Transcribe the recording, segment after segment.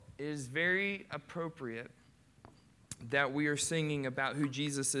it is very appropriate that we are singing about who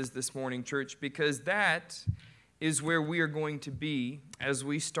Jesus is this morning, church, because that is where we are going to be as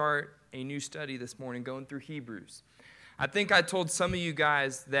we start a new study this morning, going through Hebrews. I think I told some of you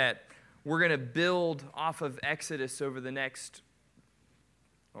guys that we're going to build off of Exodus over the next,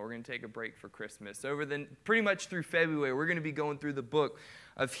 we're going to take a break for Christmas. Pretty much through February, we're going to be going through the book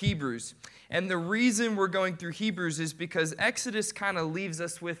of Hebrews. And the reason we're going through Hebrews is because Exodus kind of leaves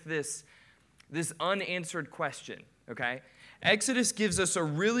us with this unanswered question, okay? Exodus gives us a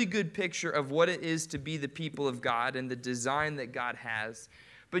really good picture of what it is to be the people of God and the design that God has.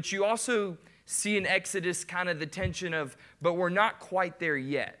 But you also see in Exodus kind of the tension of, but we're not quite there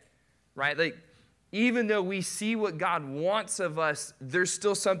yet, right? Like, even though we see what God wants of us, there's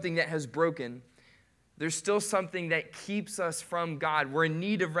still something that has broken. There's still something that keeps us from God. We're in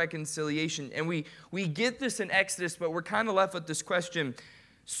need of reconciliation. And we get this in Exodus, but we're kind of left with this question,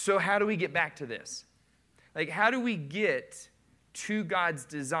 so how do we get back to this? Like, how do we get to God's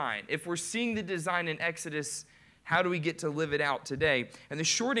design? If we're seeing the design in Exodus, how do we get to live it out today? And the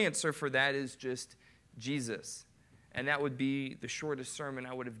short answer for that is just Jesus. And that would be the shortest sermon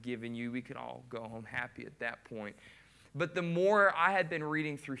I would have given you. We could all go home happy at that point. But the more I had been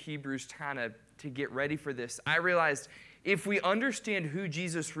reading through Hebrews kind of to get ready for this, I realized if we understand who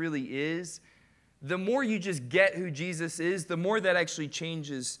Jesus really is, the more you just get who Jesus is, the more that actually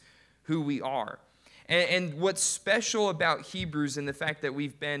changes who we are. And what's special about Hebrews and the fact that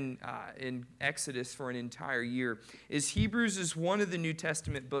we've been in Exodus for an entire year is Hebrews is one of the New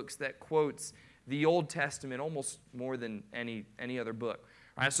Testament books that quotes the Old Testament almost more than any other book.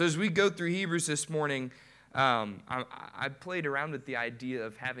 All right, so as we go through Hebrews this morning, I played around with the idea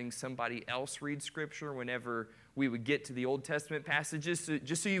of having somebody else read Scripture whenever we would get to the Old Testament passages,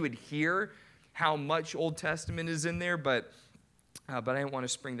 just so you would hear how much Old Testament is in there, but I didn't want to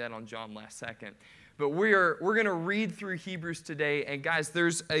spring that on John last second. But we're going to read through Hebrews today, and guys,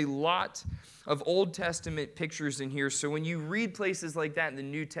 there's a lot of Old Testament pictures in here, so when you read places like that in the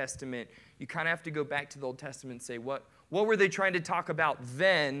New Testament, you kind of have to go back to the Old Testament and say, what were they trying to talk about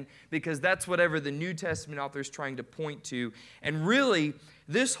then? Because that's whatever the New Testament author is trying to point to. And really,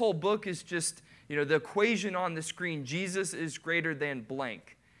 this whole book is just, the equation on the screen, Jesus is greater than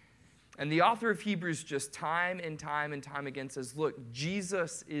blank. And the author of Hebrews just time and time and time again says, look,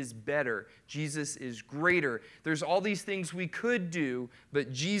 Jesus is better. Jesus is greater. There's all these things we could do,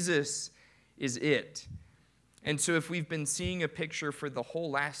 but Jesus is it. And so if we've been seeing a picture for the whole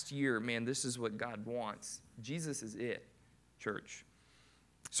last year, man, this is what God wants. Jesus is it, church.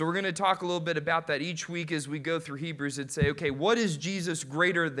 So we're going to talk a little bit about that each week as we go through Hebrews and say, okay, what is Jesus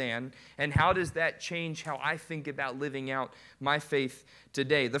greater than, and how does that change how I think about living out my faith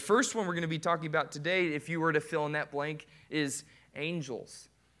today? The first one we're going to be talking about today, if you were to fill in that blank, is angels.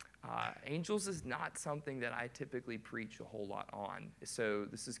 Angels is not something that I typically preach a whole lot on. So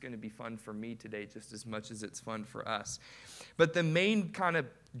this is going to be fun for me today just as much as it's fun for us. But the main kind of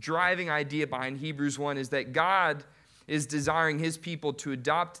driving idea behind Hebrews 1 is that God is desiring his people to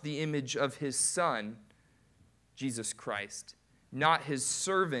adopt the image of his Son, Jesus Christ, not his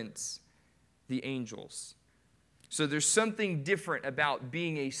servants, the angels. So there's something different about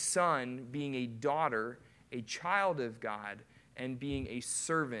being a son, being a daughter, a child of God, and being a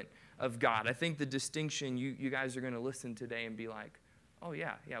servant of God. I think the distinction, you guys are going to listen today and be like, oh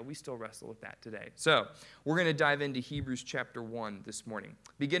yeah, we still wrestle with that today. So we're going to dive into Hebrews chapter 1 this morning.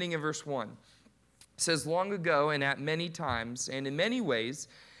 Beginning in verse 1. It says, long ago and at many times and in many ways,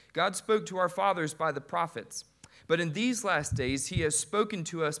 God spoke to our fathers by the prophets. But in these last days, he has spoken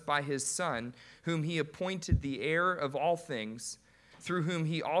to us by his Son, whom he appointed the heir of all things, through whom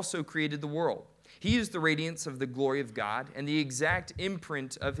he also created the world. He is the radiance of the glory of God and the exact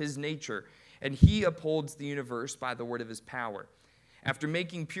imprint of his nature, and he upholds the universe by the word of his power. After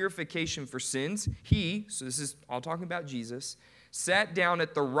making purification for sins, he, so this is all talking about Jesus, sat down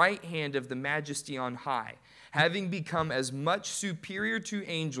at the right hand of the majesty on high, having become as much superior to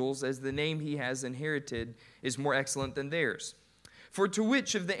angels as the name he has inherited is more excellent than theirs. For to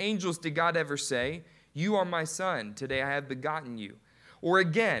which of the angels did God ever say, you are my son, today I have begotten you? Or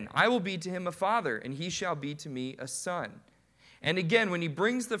again, I will be to him a father, and he shall be to me a son. And again, when he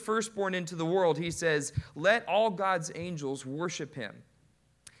brings the firstborn into the world, he says, let all God's angels worship him.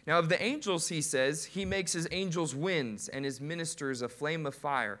 Now of the angels, he says, he makes his angels winds and his ministers a flame of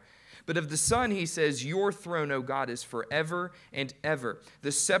fire. But of the Son, he says, your throne, O God, is forever and ever.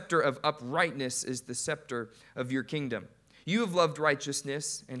 The scepter of uprightness is the scepter of your kingdom. You have loved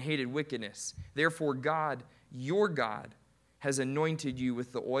righteousness and hated wickedness. Therefore God, your God, has anointed you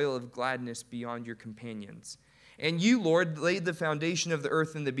with the oil of gladness beyond your companions. And you, Lord, laid the foundation of the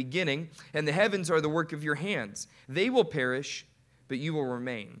earth in the beginning, and the heavens are the work of your hands. They will perish, but you will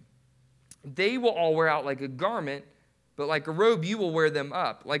remain. They will all wear out like a garment, but like a robe you will wear them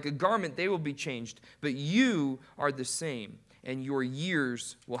up. Like a garment they will be changed, but you are the same, and your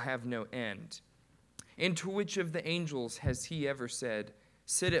years will have no end. And to which of the angels has he ever said,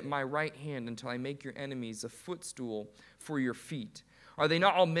 sit at my right hand until I make your enemies a footstool for your feet? Are they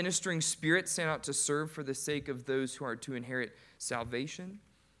not all ministering spirits sent out to serve for the sake of those who are to inherit salvation?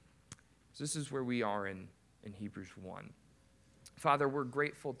 So this is where we are in Hebrews 1. Father, we're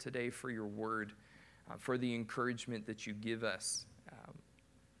grateful today for your word, for the encouragement that you give us.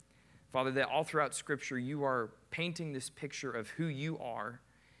 Father, that all throughout Scripture you are painting this picture of who you are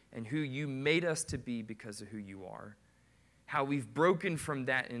and who you made us to be because of who you are. How we've broken from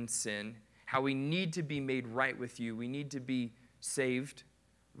that in sin, how we need to be made right with you. We need to be saved,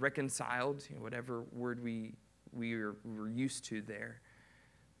 reconciled, whatever word we're used to there.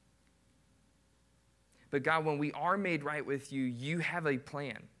 But God, when we are made right with you, you have a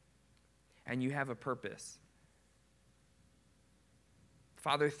plan and you have a purpose.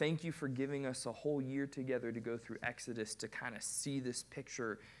 Father, thank you for giving us a whole year together to go through Exodus to kind of see this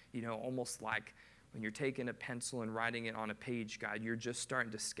picture, almost like when you're taking a pencil and writing it on a page, God, you're just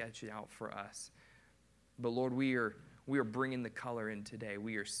starting to sketch it out for us. But Lord, we are bringing the color in today.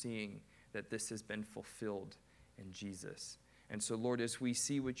 We are seeing that this has been fulfilled in Jesus. And so, Lord, as we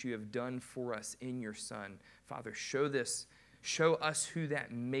see what you have done for us in your Son, Father, show us who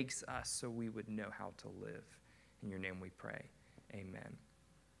that makes us so we would know how to live. In your name we pray. Amen.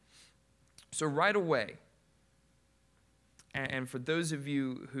 So right away, and for those of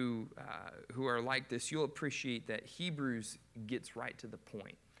you who are like this, you'll appreciate that Hebrews gets right to the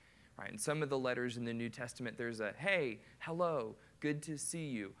point. Right? In some of the letters in the New Testament, there's a, hey, hello, good to see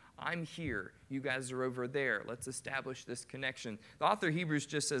you. I'm here. You guys are over there. Let's establish this connection. The author of Hebrews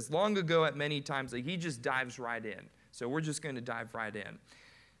just says, long ago at many times, he just dives right in. So we're just going to dive right in.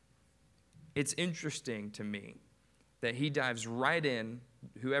 It's interesting to me that he dives right in.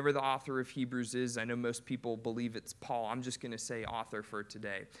 Whoever the author of Hebrews is, I know most people believe it's Paul. I'm just going to say author for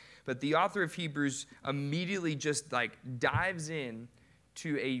today. But the author of Hebrews immediately just dives in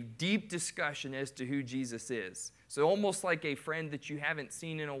to a deep discussion as to who Jesus is. So almost like a friend that you haven't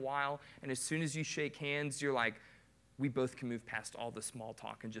seen in a while, and as soon as you shake hands, you're like, we both can move past all the small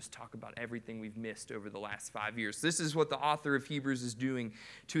talk and just talk about everything we've missed over the last 5 years. This is what the author of Hebrews is doing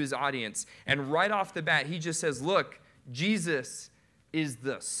to his audience. And right off the bat, he just says, look, Jesus is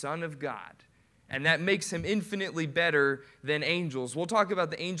the Son of God. And that makes him infinitely better than angels. We'll talk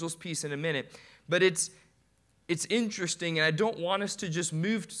about the angels piece in a minute. But it's interesting, and I don't want us to just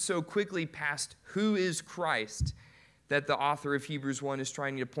move so quickly past who is Christ that the author of Hebrews 1 is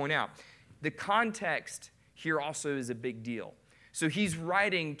trying to point out. The context here also is a big deal. So he's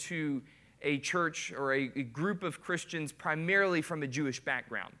writing to a church or a group of Christians primarily from a Jewish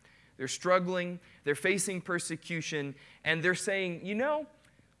background. They're struggling, they're facing persecution, and they're saying,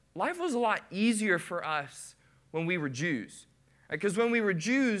 life was a lot easier for us when we were Jews. Because when we were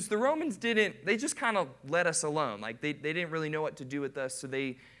Jews, the Romans they just kind of let us alone. They didn't really know what to do with us, so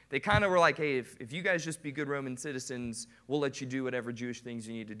they kind of were like, hey, if you guys just be good Roman citizens, we'll let you do whatever Jewish things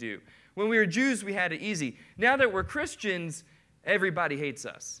you need to do. When we were Jews, we had it easy. Now that we're Christians, everybody hates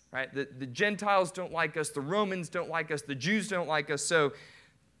us, right? The Gentiles don't like us, the Romans don't like us, the Jews don't like us, so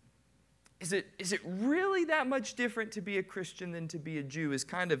is it really that much different to be a Christian than to be a Jew is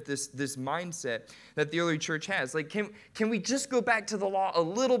kind of this mindset that the early church has. Can we just go back to the law a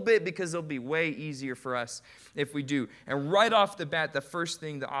little bit because it'll be way easier for us if we do? And right off the bat, the first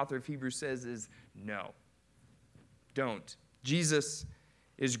thing the author of Hebrews says is no. Don't. Jesus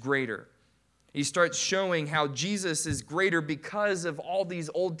is greater. He starts showing how Jesus is greater because of all these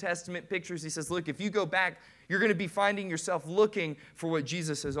Old Testament pictures. He says, look, if you go back, you're going to be finding yourself looking for what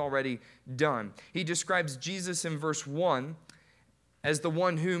Jesus has already done. He describes Jesus in verse 1 as the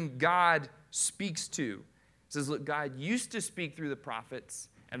one whom God speaks to. He says, look, God used to speak through the prophets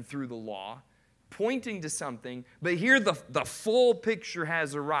and through the law, pointing to something, but here the full picture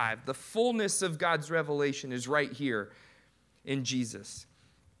has arrived. The fullness of God's revelation is right here in Jesus.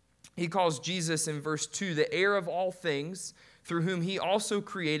 He calls Jesus in verse 2 the heir of all things, through whom he also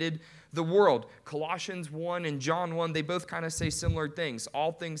created the world. Colossians 1 and John 1, they both kind of say similar things.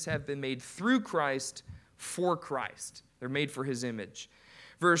 All things have been made through Christ for Christ. They're made for his image.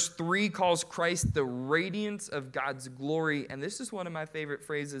 Verse 3 calls Christ the radiance of God's glory. And this is one of my favorite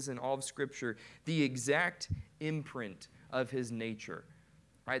phrases in all of Scripture, the exact imprint of his nature.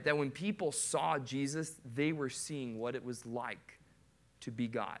 Right? That when people saw Jesus, they were seeing what it was like to be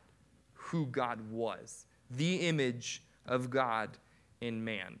God, who God was. the image of God in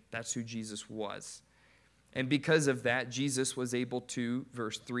man. That's who Jesus was. And because of that, Jesus was able to,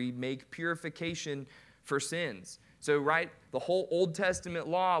 verse 3, make purification for sins. So, right, the whole Old Testament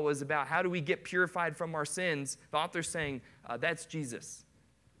law was about how do we get purified from our sins. The author's saying, that's Jesus.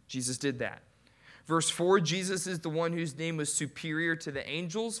 Jesus did that. Verse 4, Jesus is the one whose name was superior to the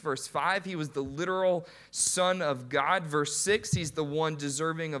angels. Verse 5, he was the literal Son of God. Verse 6, he's the one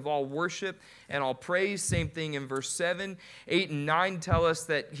deserving of all worship and all praise. Same thing in verse 7. 8 and 9 tell us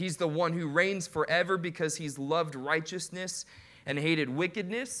that he's the one who reigns forever because he's loved righteousness and hated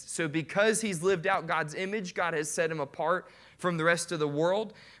wickedness. So because he's lived out God's image, God has set him apart from the rest of the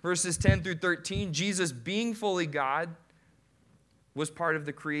world. Verses 10 through 13, Jesus being fully God was part of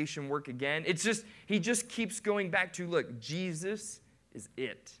the creation work again. He just keeps going back to, look, Jesus is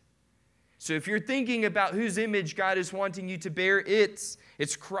it. So if you're thinking about whose image God is wanting you to bear, it's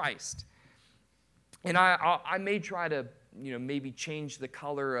Christ. And I may try to, maybe change the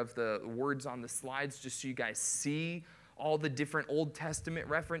color of the words on the slides just so you guys see all the different Old Testament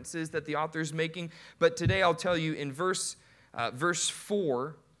references that the author is making. But today I'll tell you in verse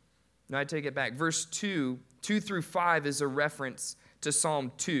 4, no, I take it back, verse 2 through 5 is a reference to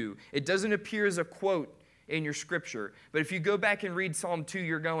Psalm 2. It doesn't appear as a quote in your scripture, but if you go back and read Psalm 2,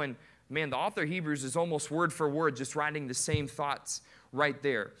 you're going, man, the author of Hebrews is almost word for word just writing the same thoughts right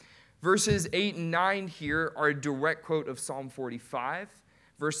there. Verses 8 and 9 here are a direct quote of Psalm 45.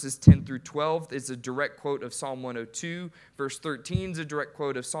 Verses 10 through 12 is a direct quote of Psalm 102. Verse 13 is a direct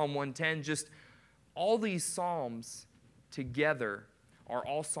quote of Psalm 110. Just all these psalms together are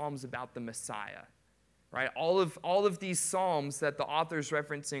all psalms about the Messiah. Right? All of these psalms that the author's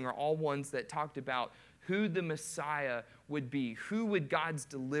referencing are all ones that talked about who the Messiah would be. Who would God's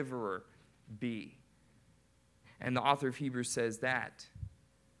deliverer be? And the author of Hebrews says that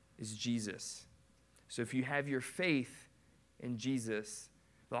is Jesus. So if you have your faith in Jesus,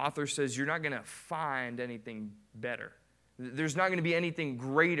 the author says you're not going to find anything better. There's not going to be anything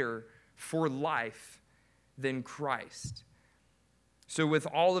greater for life than Christ. So with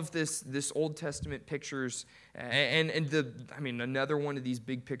all of this Old Testament pictures, another one of these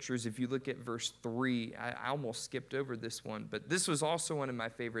big pictures, if you look at verse 3, I almost skipped over this one, but this was also one of my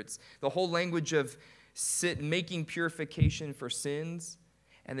favorites. The whole language of making purification for sins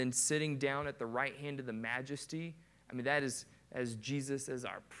and then sitting down at the right hand of the majesty. That is as Jesus as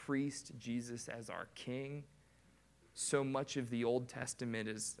our priest, Jesus as our king. So much of the Old Testament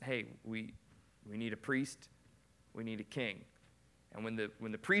is, hey, we need a priest, we need a king. And when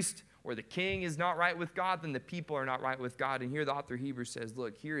the priest or the king is not right with God, then the people are not right with God. And here the author of Hebrews says,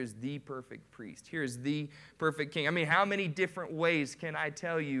 look, here is the perfect priest. Here is the perfect king. How many different ways can I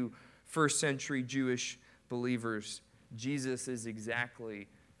tell you, first century Jewish believers, Jesus is exactly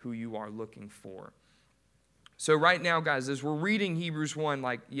who you are looking for. So right now, guys, as we're reading Hebrews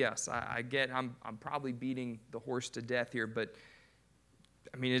 1, yes, I get I'm probably beating the horse to death here, but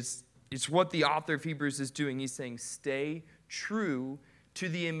it's what the author of Hebrews is doing. He's saying, stay true to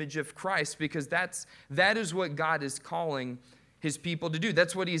the image of Christ, because that is what God is calling his people to do.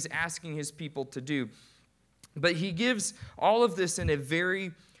 That's what he's asking his people to do. But he gives all of this in a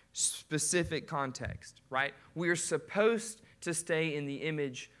very specific context, right? We are supposed to stay in the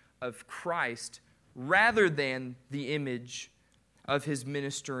image of Christ rather than the image of his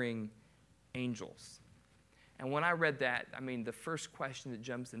ministering angels. And when I read that, the first question that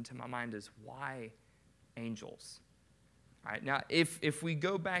jumps into my mind is, why angels? All right, now, if we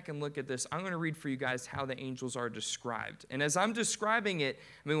go back and look at this, I'm going to read for you guys how the angels are described. And as I'm describing it,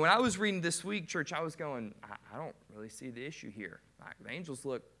 when I was reading this week, church, I was going, I don't really see the issue here. The angels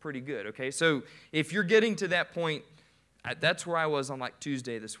look pretty good, okay? So if you're getting to that point, that's where I was on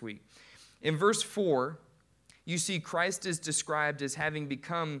Tuesday this week. In verse 4, you see Christ is described as having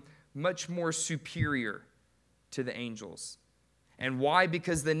become much more superior to the angels. And why?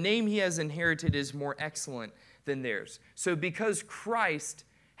 Because the name he has inherited is more excellent than theirs. So because Christ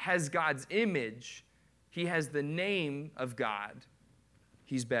has God's image, he has the name of God,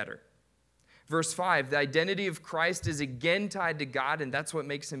 he's better. Verse 5, the identity of Christ is again tied to God, and that's what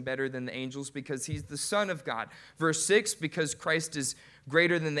makes him better than the angels, because he's the Son of God. Verse 6, because Christ is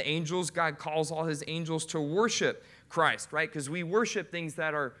greater than the angels, God calls all his angels to worship Christ, right? Because we worship things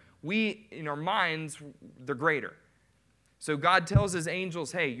that in our minds, they're greater. So God tells his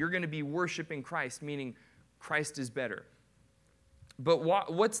angels, hey, you're going to be worshiping Christ, meaning Christ is better. But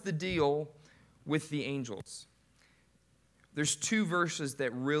what's the deal with the angels? There's two verses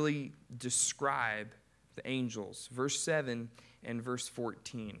that really describe the angels, verse 7 and verse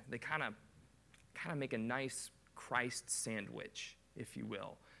 14. They kind of make a nice Christ sandwich, if you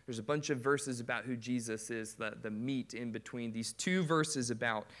will. There's a bunch of verses about who Jesus is, the meat in between these two verses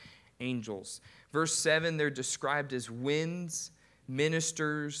about angels. Verse 7, they're described as winds,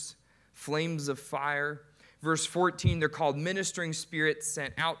 ministers, flames of fire. Verse 14, they're called ministering spirits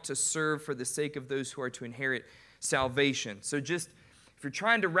sent out to serve for the sake of those who are to inherit salvation. So just, if you're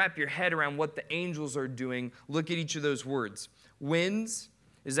trying to wrap your head around what the angels are doing, look at each of those words. Winds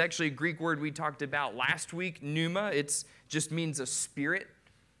is actually a Greek word we talked about last week, pneuma. It just means a spirit.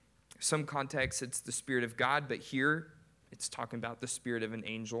 Some contexts, it's the Spirit of God, but here it's talking about the spirit of an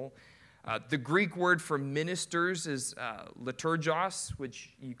angel. The Greek word for ministers is liturgos,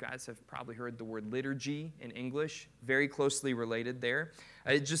 which you guys have probably heard the word liturgy in English, very closely related there.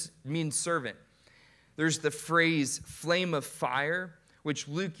 It just means servant. There's the phrase flame of fire, which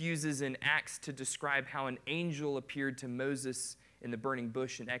Luke uses in Acts to describe how an angel appeared to Moses in the burning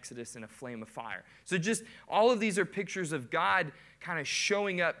bush in Exodus in a flame of fire. So just all of these are pictures of God kind of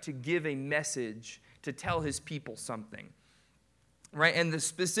showing up to give a message, to tell his people something. Right? And the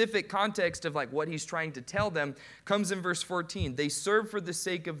specific context of like what he's trying to tell them comes in verse 14. They serve for the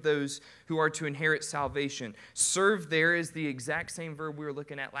sake of those who are to inherit salvation. Serve there is the exact same verb we were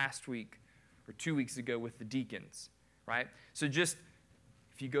looking at last week or 2 weeks ago with the deacons. Right? So just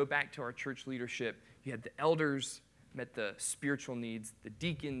if you go back to our church leadership, you had the elders met the spiritual needs, the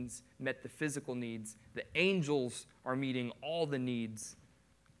deacons met the physical needs, the angels are meeting all the needs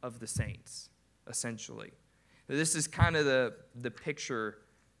of the saints, essentially. This is kind of the picture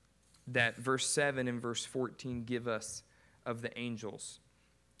that verse 7 and verse 14 give us of the angels.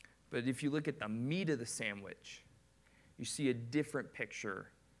 But if you look at the meat of the sandwich, you see a different picture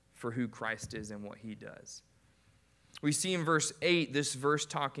for who Christ is and what he does. We see in verse 8 this verse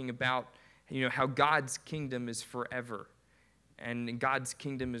talking about how God's kingdom is forever and God's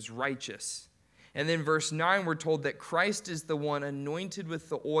kingdom is righteous. And then verse 9, we're told that Christ is the one anointed with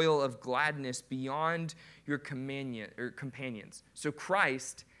the oil of gladness beyond your companions. So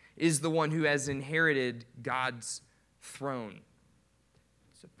Christ is the one who has inherited God's throne.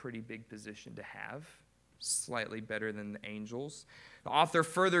 It's a pretty big position to have, slightly better than the angels. The author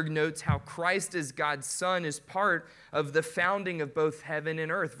further notes how Christ as God's Son is part of the founding of both heaven and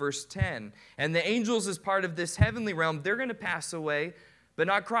earth, verse 10. And the angels as part of this heavenly realm, they're going to pass away, but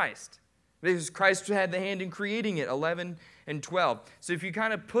not Christ. Because Christ had the hand in creating it, 11 and 12. So if you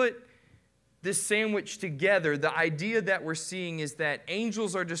kind of put this sandwich together, the idea that we're seeing is that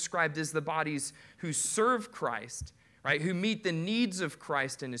angels are described as the bodies who serve Christ, right? Who meet the needs of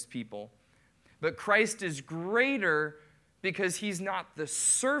Christ and his people. But Christ is greater because he's not the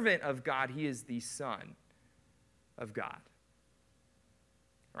servant of God, he is the Son of God.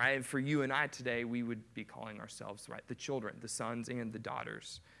 Right? And for you and I today, we would be calling ourselves, right, the children, the sons and the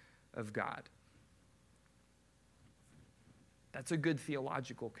daughters of God. That's a good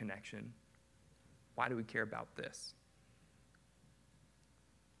theological connection. Why do we care about this?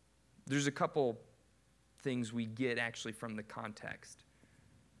 There's a couple things we get actually from the context.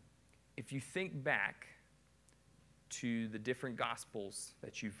 If you think back to the different Gospels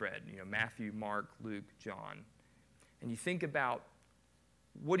that you've read, Matthew, Mark, Luke, John, and you think about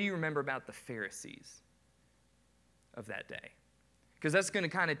what do you remember about the Pharisees of that day? Because that's going to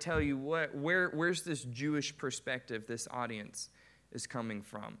kind of tell you where's this Jewish perspective this audience is coming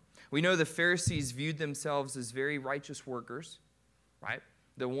from. We know the Pharisees viewed themselves as very righteous workers, right?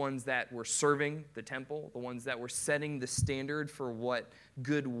 The ones that were serving the temple, the ones that were setting the standard for what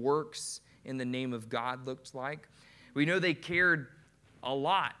good works in the name of God looked like. We know they cared a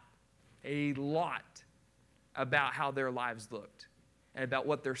lot about how their lives looked and about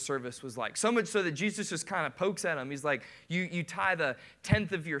what their service was like. So much so that Jesus just kind of pokes at them. He's like, you tie the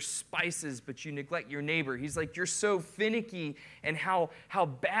tenth of your spices, but you neglect your neighbor. He's like, you're so finicky and how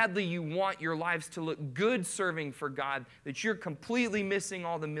badly you want your lives to look good serving for God that you're completely missing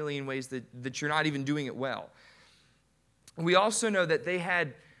all the million ways that you're not even doing it well. We also know that they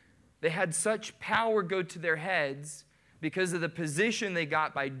had such power go to their heads because of the position they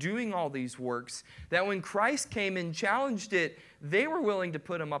got by doing all these works, that when Christ came and challenged it, they were willing to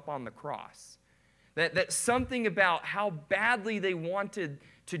put him up on the cross. That something about how badly they wanted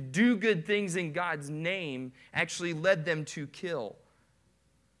to do good things in God's name actually led them to kill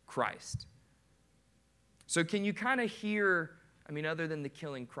Christ. So can you kind of hear, other than the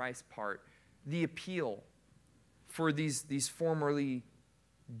killing Christ part, the appeal for these formerly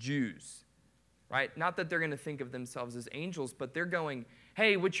Jews? Right? Not that they're going to think of themselves as angels, but they're going,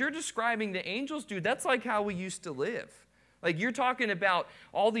 hey, what you're describing the angels do, that's like how we used to live. Like, you're talking about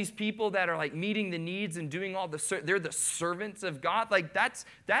all these people that are like meeting the needs and doing all they're the servants of God. Like, that's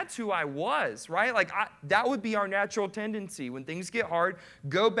who I was, right? Like, that would be our natural tendency. When things get hard,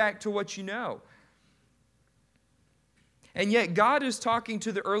 go back to what you know. And yet God is talking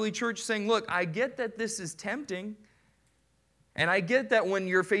to the early church saying, look, I get that this is tempting. And I get that when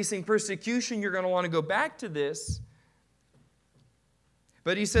you're facing persecution, you're going to want to go back to this.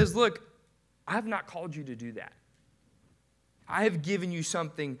 But he says, look, I have not called you to do that. I have given you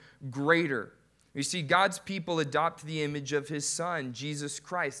something greater. You see, God's people adopt the image of his Son, Jesus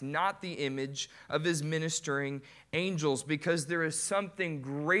Christ, not the image of his ministering angels, because there is something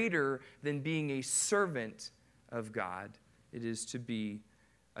greater than being a servant of God. It is to be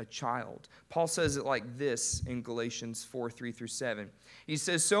a child. Paul says it like this in Galatians 4:3-7. He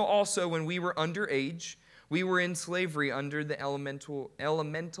says, so also when we were underage, we were in slavery under the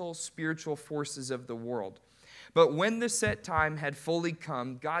elemental spiritual forces of the world. But when the set time had fully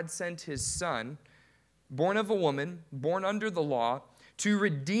come, God sent his Son, born of a woman, born under the law, to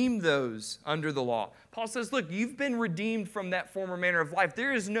redeem those under the law. Paul says, look, you've been redeemed from that former manner of life.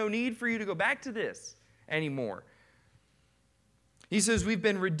 There is no need for you to go back to this anymore. He says, we've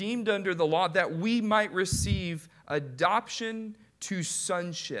been redeemed under the law that we might receive adoption to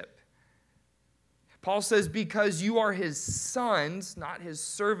sonship. Paul says, because you are his sons, not his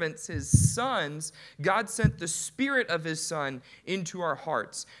servants, his sons, God sent the Spirit of his Son into our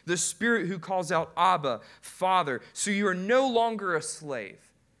hearts, the Spirit who calls out, Abba, Father. So you are no longer a slave,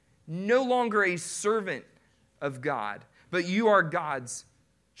 no longer a servant of God, but you are God's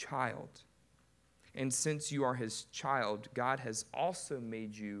child. And since you are his child, God has also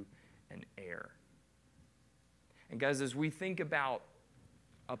made you an heir. And guys, as we think about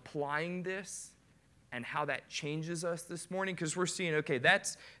applying this, and how that changes us this morning, because we're seeing, okay,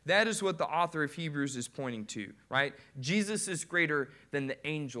 that is what the author of Hebrews is pointing to, right? Jesus is greater than the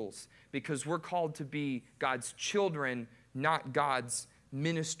angels because we're called to be God's children, not God's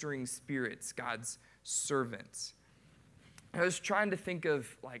ministering spirits, God's servants. I was trying to think of,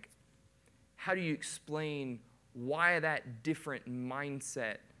 like, how do you explain why that different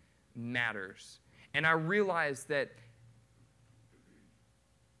mindset matters? And I realized that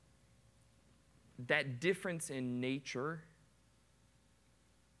difference in nature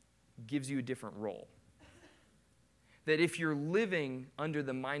gives you a different role. That if you're living under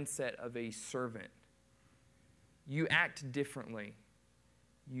the mindset of a servant, you act differently.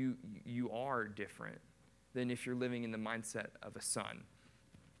 You are different than if you're living in the mindset of a son.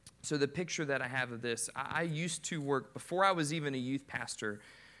 So the picture that I have of this, I used to work, before I was even a youth pastor,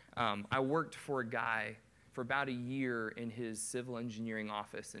 I worked for a guy for about a year in his civil engineering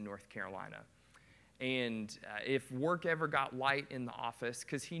office in North Carolina. And if work ever got light in the office,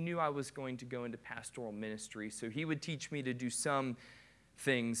 because he knew I was going to go into pastoral ministry, so he would teach me to do some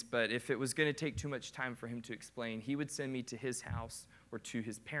things, but if it was going to take too much time for him to explain, he would send me to his house or to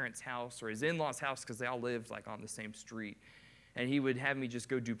his parents' house or his in-laws' house, because they all lived like on the same street. And he would have me just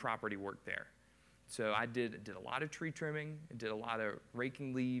go do property work there. So I did a lot of tree trimming, I did a lot of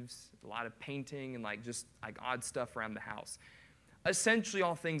raking leaves, a lot of painting, and just odd stuff around the house. Essentially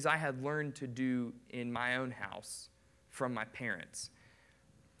all things I had learned to do in my own house from my parents.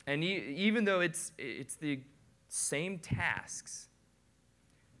 And even though it's the same tasks,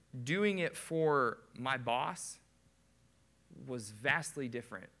 doing it for my boss was vastly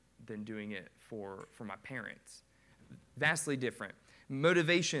different than doing it for my parents. Vastly different.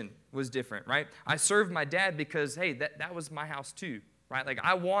 Motivation was different, right? I served my dad because, hey, that was my house too, right? Like,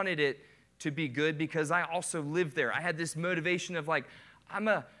 I wanted it to be good because I also lived there. I had this motivation of I'm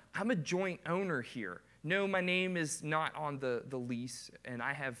a joint owner here. No, my name is not on the lease, and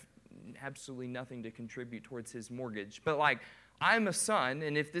I have absolutely nothing to contribute towards his mortgage. But I'm a son,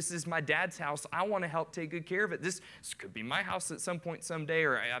 and if this is my dad's house, I want to help take good care of it. This could be my house at some point someday,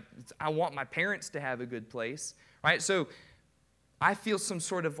 or I want my parents to have a good place, right? So I feel some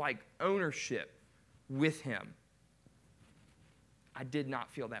sort of ownership with him. I did not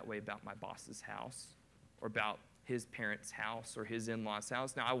feel that way about my boss's house or about his parents' house or his in-laws'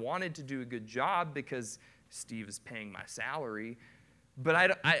 house. Now, I wanted to do a good job because Steve is paying my salary, but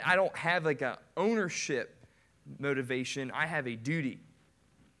I don't have a ownership motivation. I have a duty.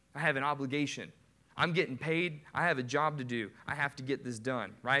 I have an obligation. I'm getting paid. I have a job to do. I have to get this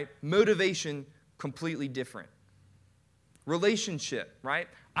done, right? Motivation, completely different. Relationship, right?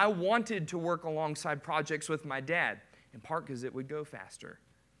 I wanted to work alongside projects with my dad, in part because it would go faster.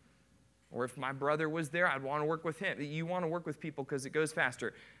 Or if my brother was there, I'd want to work with him. You want to work with people because it goes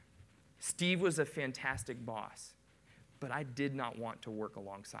faster. Steve was a fantastic boss, but I did not want to work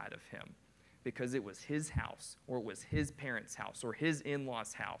alongside of him because it was his house, or it was his parents' house, or his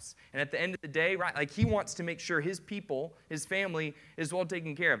in-laws' house. And at the end of the day, right, like he wants to make sure his people, his family, is well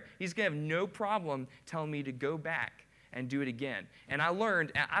taken care of. He's going to have no problem telling me to go back and do it again. And I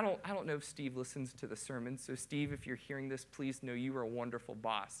learned, I don't know if Steve listens to the sermons, so Steve, if you're hearing this, please know you are a wonderful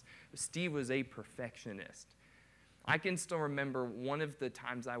boss. But Steve was a perfectionist. I can still remember one of the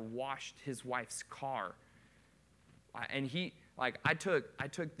times I washed his wife's car. And I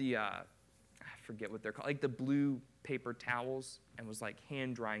took the, I forget what they're called, like the blue paper towels, and was like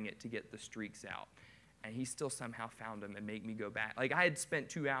hand drying it to get the streaks out. And he still somehow found them and made me go back. Like I had spent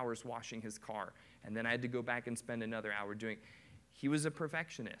 2 hours washing his car, and then I had to go back and spend another hour doing. He was a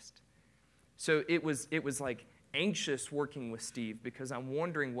perfectionist. So it was like anxious working with Steve because I'm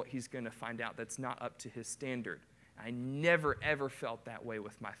wondering what he's going to find out that's not up to his standard. I never, ever felt that way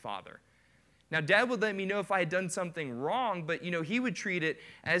with my father. Now, Dad would let me know if I had done something wrong, but, he would treat it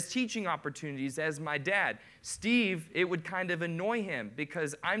as teaching opportunities as my dad. Steve, it would kind of annoy him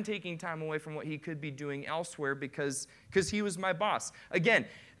because I'm taking time away from what he could be doing elsewhere because he was my boss. Again,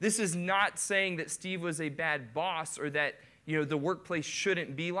 this is not saying that Steve was a bad boss or that, the workplace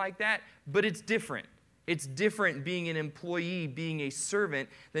shouldn't be like that, but it's different. It's different being an employee, being a servant,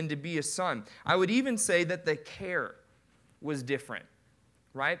 than to be a son. I would even say that the care was different.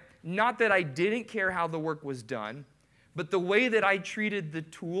 Right? Not that I didn't care how the work was done, but the way that I treated the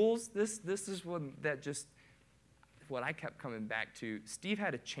tools, this is what I kept coming back to. Steve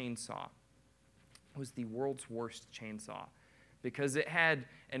had a chainsaw. It was the world's worst chainsaw because it had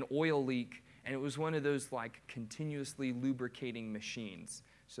an oil leak, and it was one of those like continuously lubricating machines,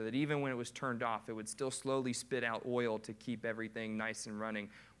 so that even when it was turned off, it would still slowly spit out oil to keep everything nice and running.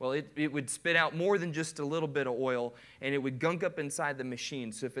 Well, it would spit out more than just a little bit of oil, and it would gunk up inside the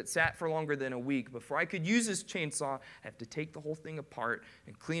machine. So if it sat for longer than a week, before I could use this chainsaw, I have to take the whole thing apart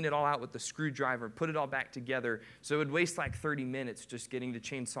and clean it all out with the screwdriver, put it all back together. So it would waste like 30 minutes just getting the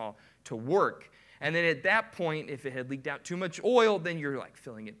chainsaw to work. And then at that point, if it had leaked out too much oil, then you're like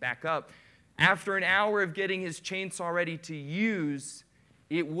filling it back up. After an hour of getting his chainsaw ready to use,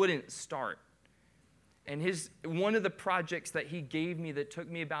 it wouldn't start. And one of the projects that he gave me that took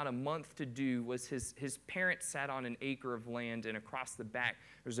me about a month to do was his parents sat on an acre of land, and across the back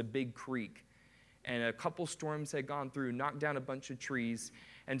there's a big creek. And a couple storms had gone through, knocked down a bunch of trees.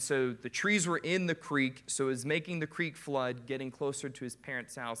 And so the trees were in the creek, so it was making the creek flood, getting closer to his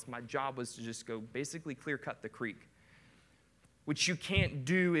parents' house. My job was to just go basically clear cut the creek, which you can't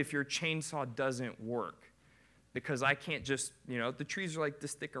do if your chainsaw doesn't work. Because I can't just, the trees are like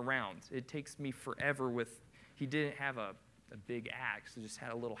this thick around. It takes me forever he didn't have a big axe. He just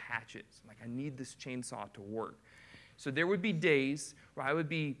had a little hatchet. So I'm like, I need this chainsaw to work. So there would be days where I would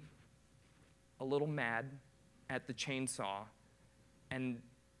be a little mad at the chainsaw, and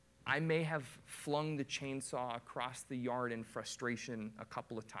I may have flung the chainsaw across the yard in frustration a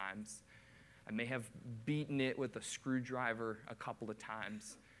couple of times. I may have beaten it with a screwdriver a couple of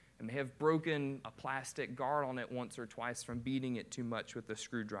times. I may have broken a plastic guard on it once or twice from beating it too much with a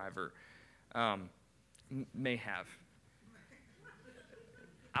screwdriver. May have.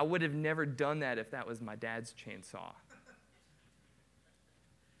 I would have never done that if that was my dad's chainsaw.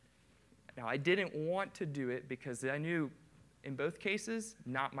 Now, I didn't want to do it because I knew, in both cases,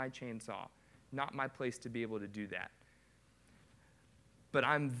 not my chainsaw, not my place to be able to do that. But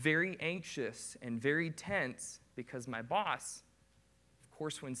I'm very anxious and very tense because my boss, of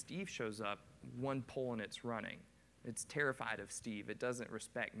course, when Steve shows up, one pull and it's running. It's terrified of Steve. It doesn't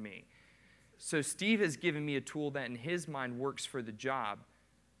respect me. So Steve has given me a tool that in his mind works for the job,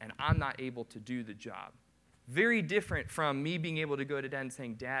 and I'm not able to do the job. Very different from me being able to go to Dad and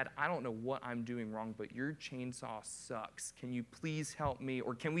saying, Dad, I don't know what I'm doing wrong, but your chainsaw sucks. Can you please help me?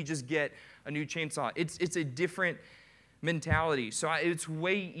 Or can we just get a new chainsaw? It's a different mentality. So it's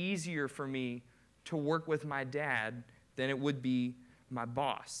way easier for me to work with my dad than it would be my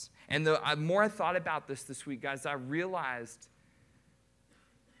boss. And the more I thought about this week, guys, I realized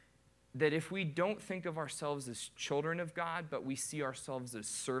that if we don't think of ourselves as children of God, but we see ourselves as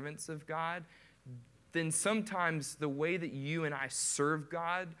servants of God, then sometimes the way that you and I serve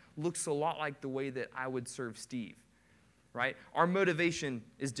God looks a lot like the way that I would serve Steve, right? Our motivation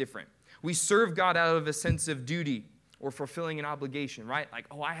is different. We serve God out of a sense of duty or fulfilling an obligation, right? Like,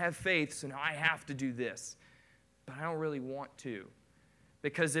 oh, I have faith, so now I have to do this. But I don't really want to.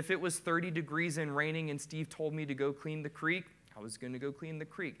 Because if it was 30 degrees and raining and Steve told me to go clean the creek, I was going to go clean the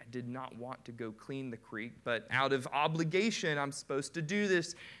creek. I did not want to go clean the creek, but out of obligation, I'm supposed to do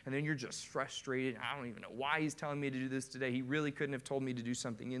this. And then you're just frustrated. I don't even know why he's telling me to do this today. He really couldn't have told me to do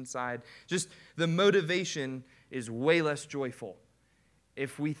something inside. Just the motivation is way less joyful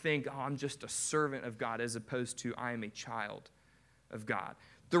if we think, oh, I'm just a servant of God, as opposed to I am a child of God.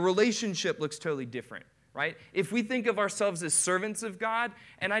 The relationship looks totally different, right? If we think of ourselves as servants of God,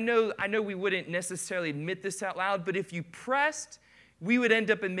 and I know we wouldn't necessarily admit this out loud, but if you pressed, we would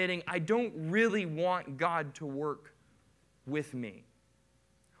end up admitting, I don't really want God to work with me.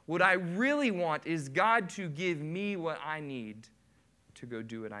 What I really want is God to give me what I need to go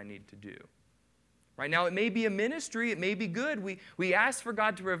do what I need to do. Right now, it may be a ministry, it may be good. We ask for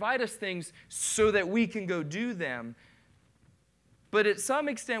God to provide us things so that we can go do them. But at some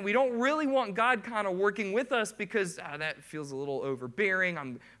extent, we don't really want God kind of working with us because that feels a little overbearing.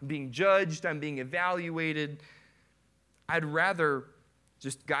 I'm being judged, I'm being evaluated. I'd rather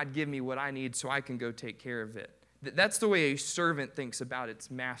just God give me what I need so I can go take care of it. That's the way a servant thinks about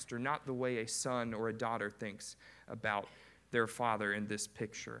its master, not the way a son or a daughter thinks about their father in this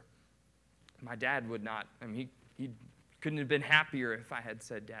picture. My dad would not, he couldn't have been happier if I had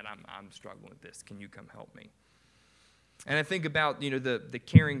said, Dad, I'm struggling with this. Can you come help me? And I think about, the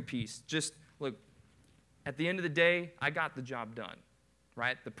caring piece. Just, look, at the end of the day, I got the job done,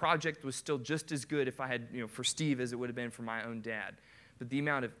 right? The project was still just as good if I had, for Steve as it would have been for my own dad. But the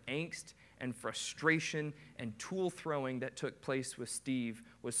amount of angst and frustration and tool throwing that took place with Steve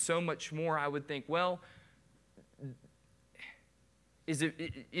was so much more. I would think, well, is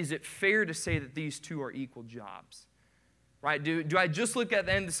it fair to say that these two are equal jobs? Right? Do I just look at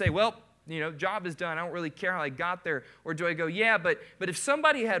the end and say, well, job is done. I don't really care how I got there. Or do I go, yeah, but if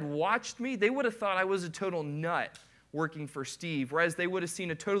somebody had watched me, they would have thought I was a total nut working for Steve, whereas they would have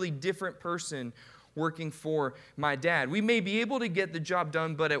seen a totally different person working for my dad. We may be able to get the job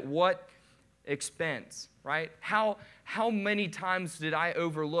done, but at what expense, right? How many times did I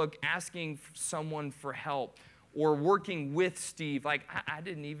overlook asking someone for help or working with Steve? Like, I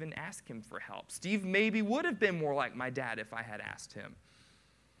didn't even ask him for help. Steve maybe would have been more like my dad if I had asked him.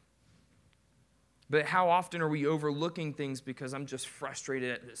 But how often are we overlooking things because I'm just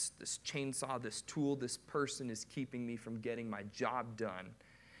frustrated at this chainsaw, this tool, this person is keeping me from getting my job done,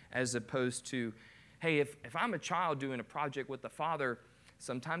 as opposed to, hey, if I'm a child doing a project with the father,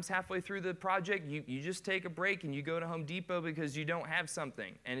 sometimes halfway through the project, you just take a break and you go to Home Depot because you don't have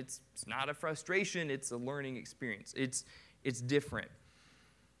something. And it's not a frustration, it's a learning experience. It's different.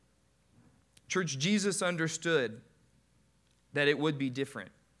 Church, Jesus understood that it would be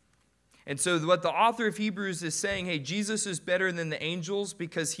different. And so what the author of Hebrews is saying, hey, Jesus is better than the angels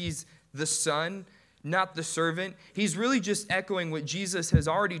because he's the son, not the servant. He's really just echoing what Jesus has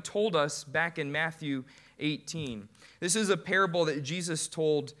already told us back in Matthew 18. This is a parable that Jesus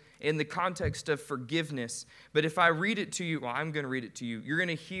told in the context of forgiveness. But if I read it to you, well, I'm going to read it to you. You're going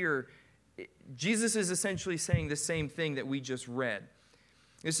to hear Jesus is essentially saying the same thing that we just read.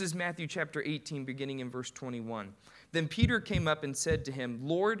 This is Matthew chapter 18, beginning in verse 21. Then Peter came up and said to him,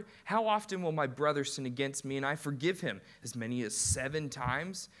 Lord, how often will my brother sin against me and I forgive him? As many as 7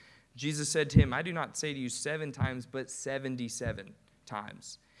 times? Jesus said to him, I do not say to you 7 times, but 77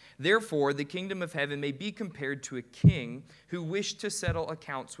 times. Therefore, the kingdom of heaven may be compared to a king who wished to settle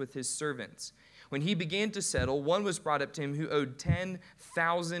accounts with his servants. When he began to settle, one was brought up to him who owed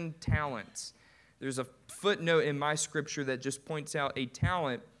 10,000 talents. There's a footnote in my scripture that just points out a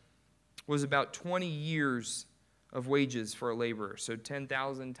talent was about 20 years of wages for a laborer. So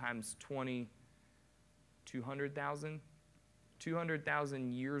 10,000 times 20, 200,000?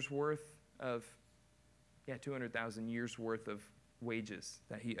 200,000 years worth of, 200,000 years worth of wages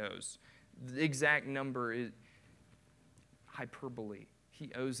that he owes. The exact number is hyperbole. He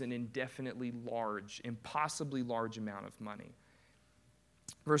owes an indefinitely large, impossibly large amount of money.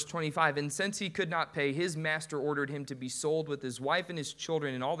 Verse 25, and since he could not pay, his master ordered him to be sold with his wife and his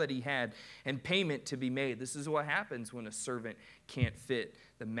children and all that he had, and payment to be made. This is what happens when a servant can't fit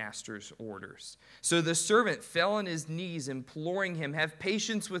the master's orders. So the servant fell on his knees, imploring him, have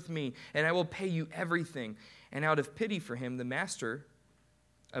patience with me, and I will pay you everything. And out of pity for him, the master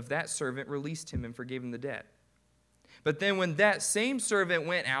of that servant released him and forgave him the debt. But then when that same servant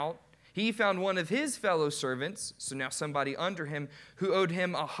went out, he found one of his fellow servants, so now somebody under him, who owed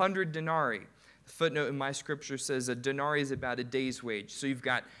him 100 denarii. The footnote in my scripture says a denarii is about a day's wage. So you've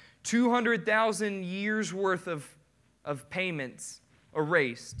got 200,000 years worth of payments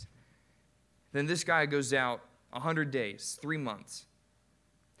erased. Then this guy goes out 100 days, 3 months.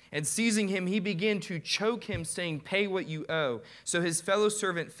 And seizing him, he began to choke him, saying, pay what you owe. So his fellow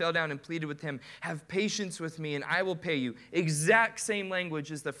servant fell down and pleaded with him, have patience with me, and I will pay you. Exact same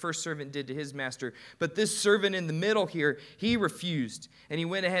language as the first servant did to his master. But this servant in the middle here, he refused. And he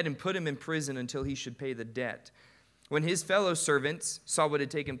went ahead and put him in prison until he should pay the debt. When his fellow servants saw what had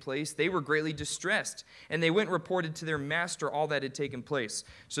taken place, they were greatly distressed, and they went and reported to their master all that had taken place.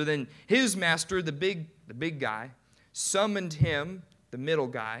 So then his master, the big guy, summoned him, the middle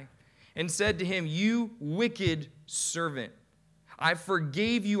guy, and said to him, "You wicked servant, I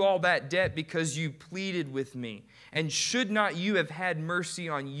forgave you all that debt because you pleaded with me. And should not you have had mercy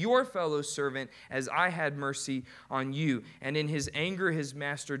on your fellow servant as I had mercy on you?" And in his anger his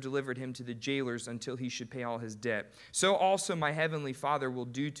master delivered him to the jailers until he should pay all his debt. So also my heavenly Father will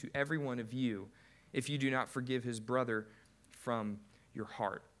do to every one of you if you do not forgive his brother from your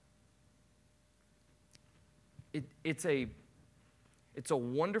heart. It's a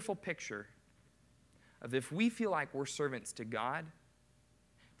wonderful picture of if we feel like we're servants to God,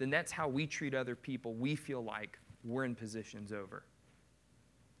 then that's how we treat other people. We feel like we're in positions over.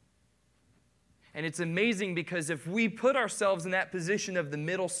 And it's amazing because if we put ourselves in that position of the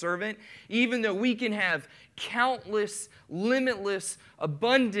middle servant, even though we can have countless, limitless,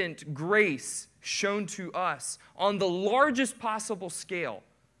 abundant grace shown to us on the largest possible scale,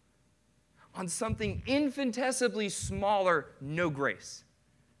 on something infinitesimally smaller, no grace.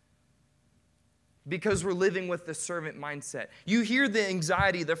 Because we're living with the servant mindset. You hear the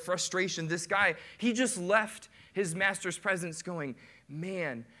anxiety, the frustration. This guy, he just left his master's presence going,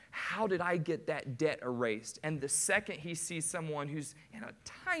 "Man, how did I get that debt erased?" And the second he sees someone who's in a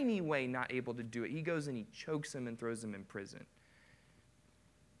tiny way not able to do it, he goes and he chokes him and throws him in prison.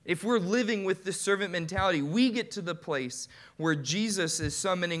 If we're living with this servant mentality, we get to the place where Jesus is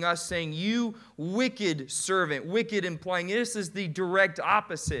summoning us saying, "You wicked servant," wicked implying this is the direct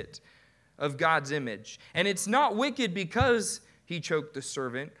opposite of God's image. And it's not wicked because he choked the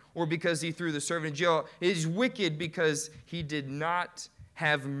servant or because he threw the servant in jail. It is wicked because he did not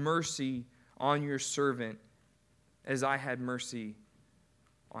have mercy on your servant as I had mercy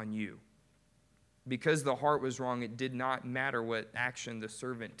on you. Because the heart was wrong, it did not matter what action the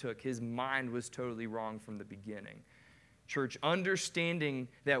servant took. His mind was totally wrong from the beginning. Church, understanding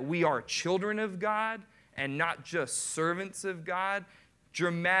that we are children of God and not just servants of God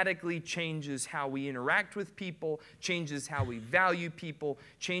dramatically changes how we interact with people, changes how we value people,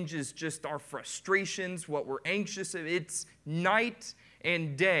 changes just our frustrations, what we're anxious of. It's night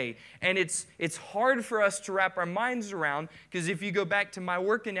and day. And it's hard for us to wrap our minds around because if you go back to my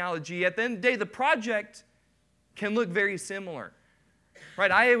work analogy, at the end of the day, the project can look very similar. Right?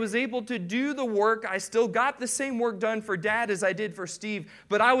 I was able to do the work. I still got the same work done for Dad as I did for Steve,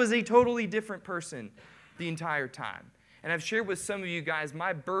 but I was a totally different person the entire time. And I've shared with some of you guys,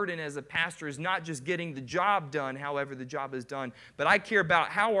 my burden as a pastor is not just getting the job done, however the job is done, but I care about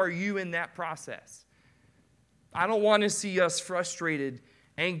how are you in that process. I don't want to see us frustrated,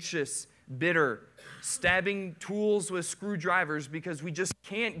 anxious, bitter, stabbing tools with screwdrivers because we just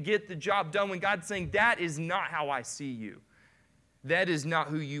can't get the job done when God's saying, that is not how I see you. That is not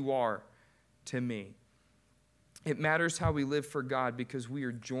who you are to me. It matters how we live for God because we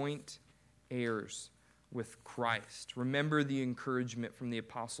are joint heirs with Christ. Remember the encouragement from the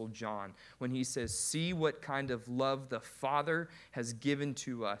Apostle John when he says, "See what kind of love the Father has given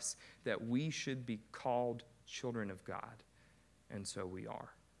to us that we should be called children of God." And so we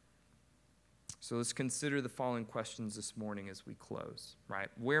are. So let's consider the following questions this morning as we close, right?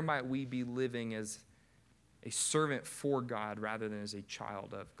 Where might we be living as a servant for God rather than as a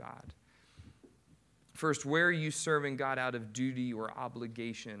child of God? First, where are you serving God out of duty or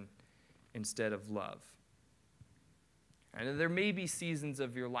obligation instead of love? And there may be seasons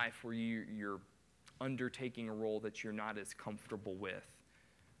of your life where you're undertaking a role that you're not as comfortable with,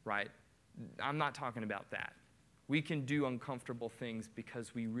 right? I'm not talking about that. We can do uncomfortable things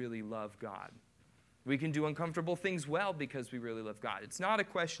because we really love God. We can do uncomfortable things well because we really love God. It's not a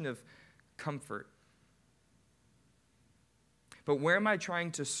question of comfort. But where am I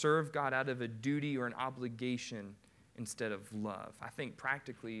trying to serve God out of a duty or an obligation instead of love? I think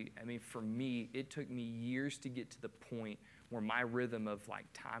practically, for me, it took me years to get to the point where my rhythm of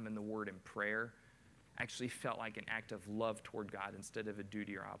time in the Word and prayer actually felt like an act of love toward God instead of a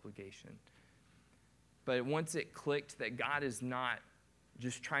duty or obligation. But once it clicked that God is not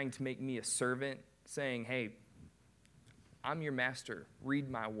just trying to make me a servant, saying, "Hey, I'm your master, read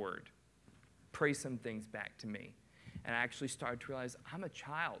my word, pray some things back to me." And I actually started to realize I'm a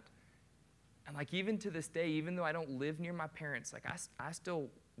child. And even to this day, even though I don't live near my parents, I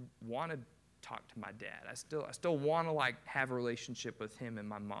still want to talk to my dad. I still want to have a relationship with him and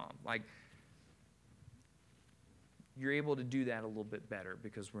my mom. You're able to do that a little bit better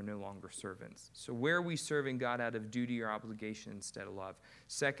because we're no longer servants. So where are we serving God out of duty or obligation instead of love?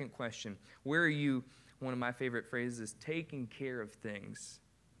 Second question, where are you, one of my favorite phrases, taking care of things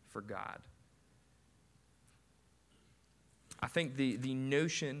for God? I think the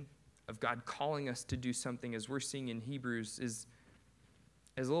notion of God calling us to do something, as we're seeing in Hebrews, is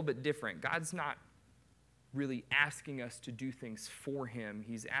a little bit different. God's not really asking us to do things for him.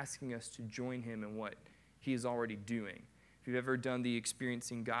 He's asking us to join him in what he is already doing. If you've ever done the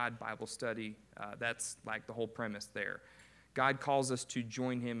Experiencing God Bible study, that's like the whole premise there. God calls us to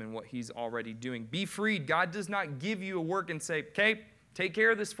join him in what he's already doing. Be freed. God does not give you a work and say, okay, take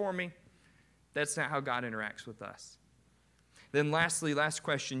care of this for me. That's not how God interacts with us. Then lastly, last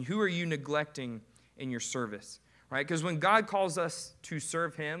question, who are you neglecting in your service? Right? Because when God calls us to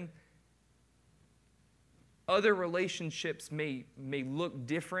serve him, other relationships may look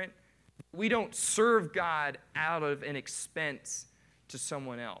different. We don't serve God out of an expense to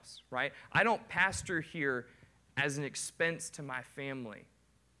someone else, right? I don't pastor here as an expense to my family.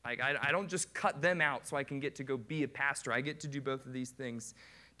 Like I don't just cut them out so I can get to go be a pastor. I get to do both of these things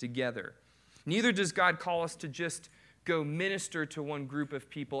together. Neither does God call us to just go minister to one group of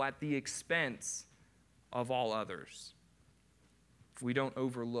people at the expense of all others. We don't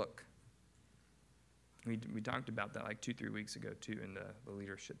overlook. We talked about that like 2-3 weeks ago too in the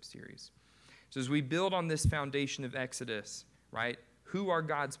leadership series. So as we build on this foundation of Exodus, right, who are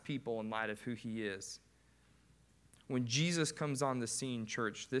God's people in light of who he is? When Jesus comes on the scene,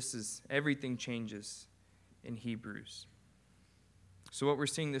 church, everything changes in Hebrews. So what we're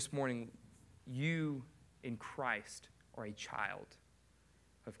seeing this morning, you in Christ are a child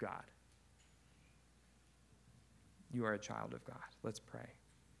of God. You are a child of God. Let's pray.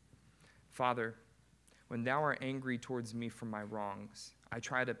 Father, when thou art angry towards me for my wrongs, I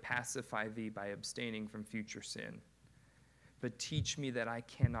try to pacify thee by abstaining from future sin. But teach me that I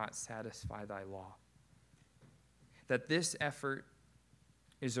cannot satisfy thy law. That this effort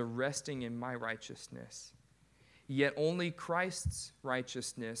is a resting in my righteousness. Yet only Christ's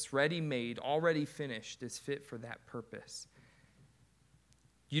righteousness, ready-made, already finished, is fit for that purpose.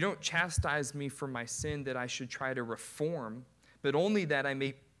 You don't chastise me for my sin that I should try to reform, but only that I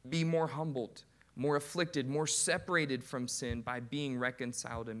may be more humbled, more afflicted, more separated from sin by being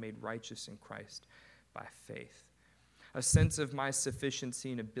reconciled and made righteous in Christ by faith. A sense of my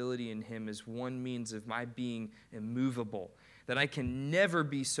sufficiency and ability in him is one means of my being immovable, that I can never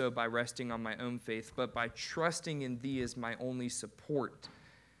be so by resting on my own faith, but by trusting in thee as my only support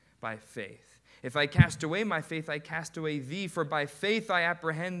by faith. If I cast away my faith, I cast away thee, for by faith I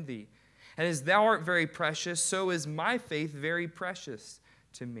apprehend thee. And as thou art very precious, so is my faith very precious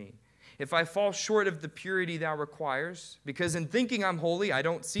to me. If I fall short of the purity thou requires, because in thinking I'm holy, I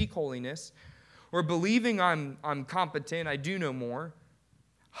don't seek holiness, or believing I'm competent, I do no more,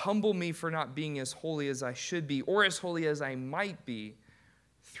 humble me for not being as holy as I should be, or as holy as I might be,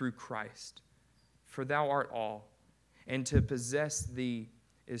 through Christ. For thou art all, and to possess thee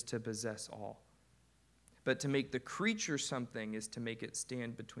is to possess all. But to make the creature something is to make it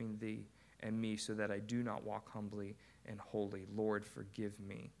stand between thee and me, so that I do not walk humbly and holy. Lord, forgive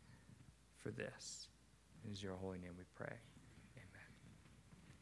me for this. In your holy name we pray.